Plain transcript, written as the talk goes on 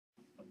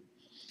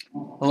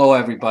Hello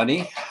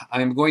everybody.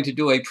 I'm going to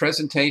do a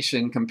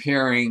presentation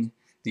comparing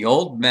the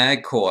old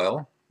mag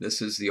coil.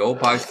 This is the old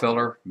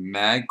Bifilar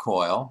mag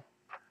coil.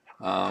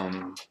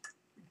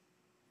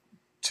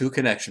 Two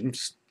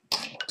connections,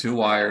 two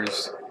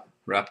wires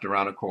wrapped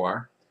around a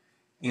core.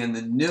 And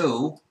the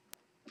new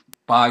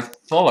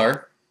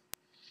Bifilar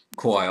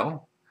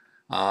coil,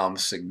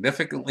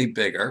 significantly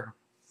bigger.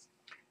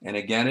 And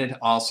again, it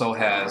also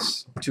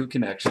has two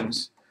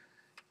connections.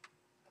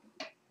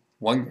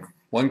 One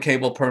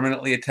cable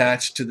permanently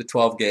attached to the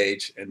 12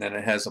 gauge, and then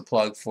it has a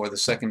plug for the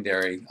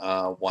secondary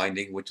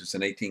winding, which is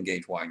an 18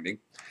 gauge winding.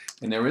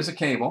 And there is a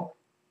cable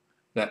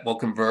that will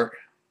convert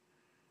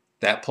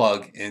that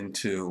plug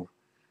into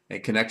a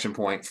connection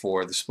point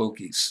for the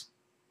spookies.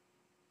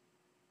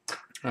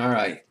 All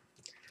right,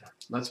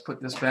 let's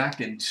put this back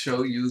and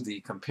show you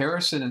the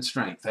comparison in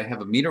strength. I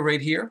have a meter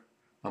right here.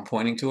 I'm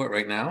pointing to it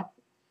right now,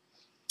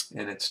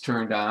 and it's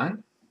turned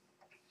on.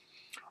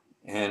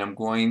 And I'm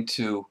going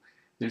to,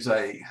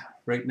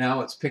 right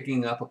now it's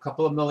picking up a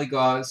couple of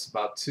milligauss,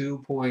 about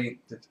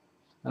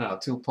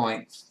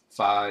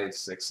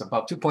 2.56,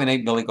 about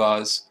 2.8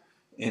 milligauss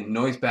in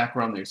noise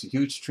background. There's a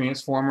huge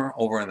transformer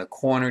over in the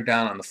corner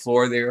down on the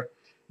floor there,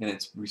 and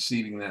it's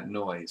receiving that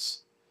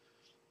noise.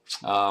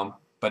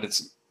 But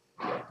it's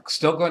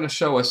still going to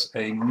show us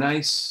a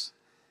nice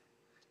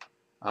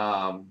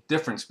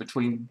difference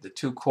between the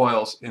two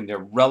coils in their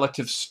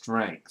relative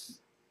strength.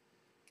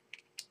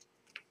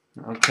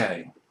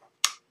 Okay.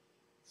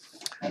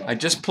 I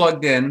just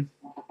plugged in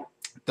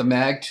the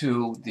mag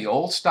to the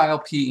old style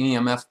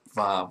PEMF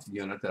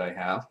unit that I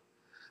have.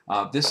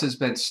 This has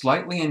been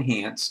slightly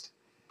enhanced.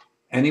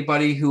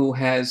 Anybody who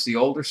has the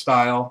older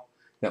style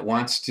that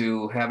wants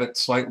to have it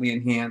slightly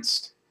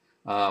enhanced,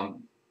 the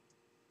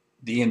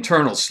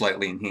internal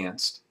slightly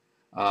enhanced,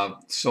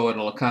 so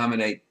it'll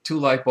accommodate 2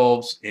 light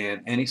bulbs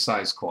and any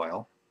size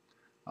coil.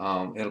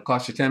 It'll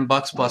cost you $10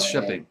 plus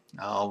shipping.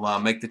 I'll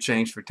make the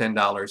change for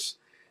 $10,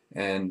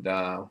 and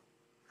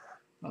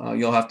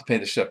you'll have to pay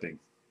the shipping.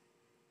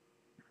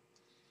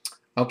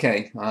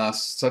 Okay,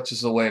 such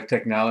is the way of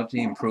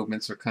technology.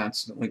 Improvements are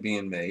constantly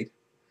being made.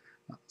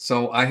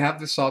 So I have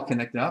this all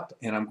connected up,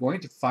 and I'm going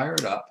to fire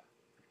it up.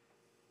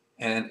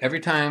 And every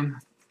time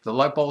the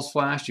light bulbs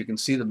flash, you can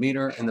see the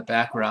meter in the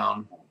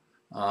background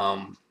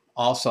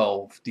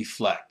also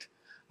deflect.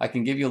 I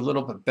can give you a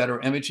little bit better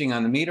imaging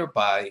on the meter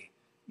by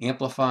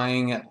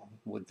amplifying it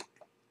with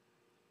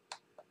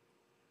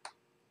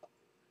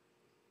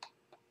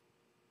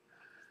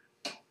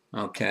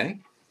Okay.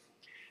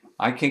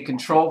 I can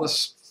control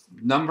the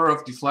number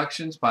of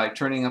deflections by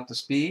turning up the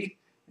speed,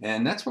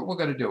 and that's what we're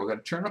going to do. We're going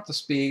to turn up the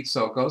speed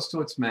so it goes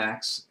to its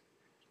max.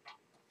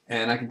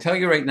 And I can tell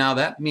you right now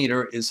that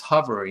meter is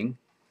hovering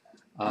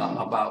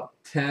about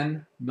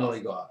 10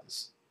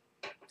 milligauss.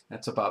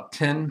 That's about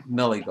 10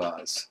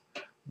 milligauss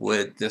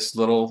with this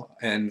little,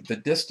 and the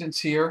distance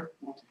here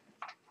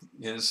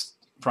is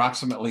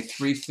approximately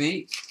 3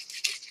 feet.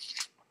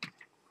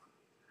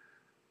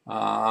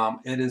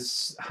 It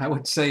is, I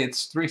would say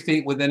it's 3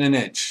 feet within an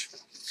inch.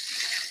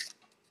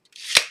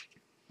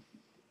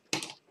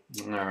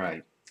 All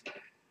right.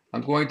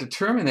 I'm going to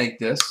terminate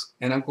this,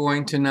 and I'm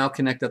going to now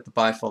connect up the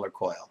bifilar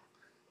coil.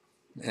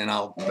 And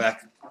I'll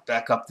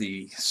back up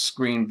the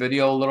screen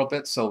video a little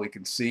bit so we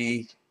can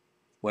see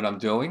what I'm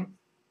doing.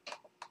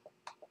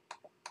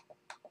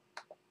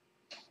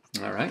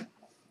 All right.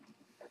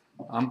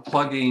 I'm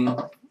plugging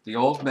the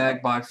old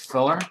mag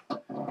bifilar,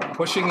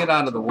 pushing it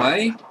out of the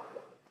way,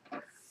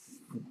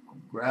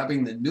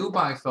 grabbing the new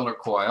bifilar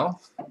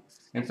coil.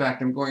 In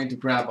fact, I'm going to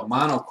grab a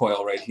mono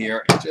coil right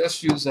here and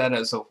just use that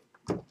as a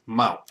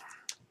mount.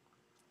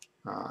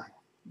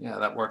 Yeah,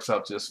 that works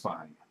out just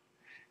fine.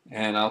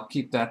 And I'll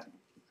keep that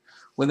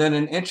within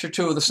an inch or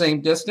two of the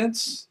same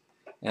distance,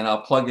 and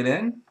I'll plug it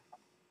in.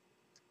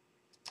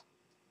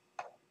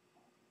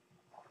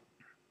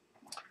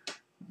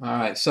 All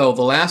right, so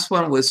the last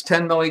one was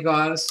 10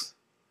 milligauss,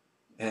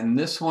 and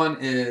this one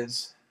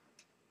is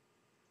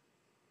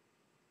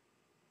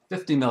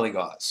 50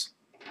 milligauss.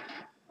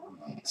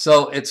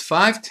 So it's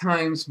 5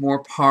 times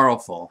more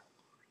powerful.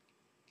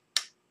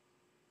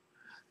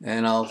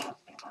 And I'll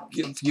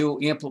give you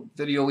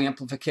video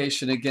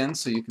amplification again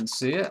so you can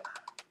see it.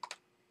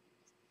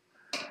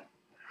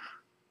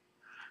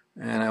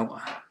 And I'm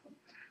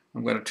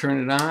going to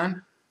turn it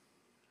on.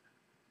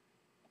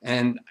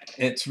 And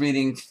it's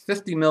reading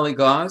 50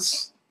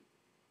 milligauss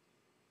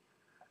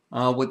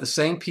with the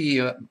same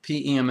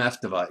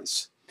PEMF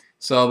device.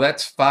 So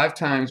that's 5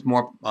 times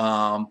more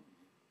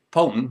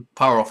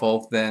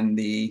powerful than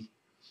the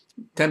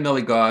 10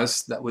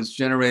 milligauss that was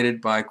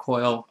generated by a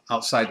coil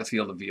outside the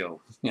field of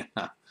view. Yeah.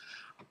 All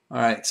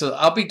right, so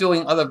I'll be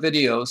doing other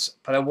videos,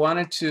 but I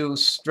wanted to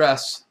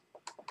stress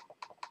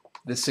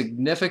the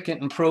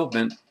significant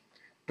improvement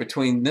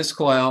between this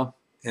coil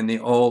and the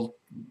old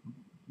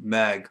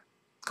mag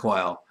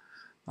coil.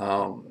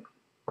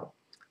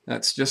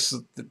 That's just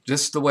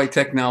the way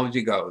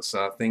technology goes.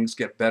 Things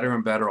get better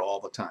and better all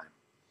the time.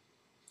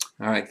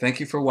 All right, thank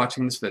you for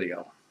watching this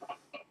video.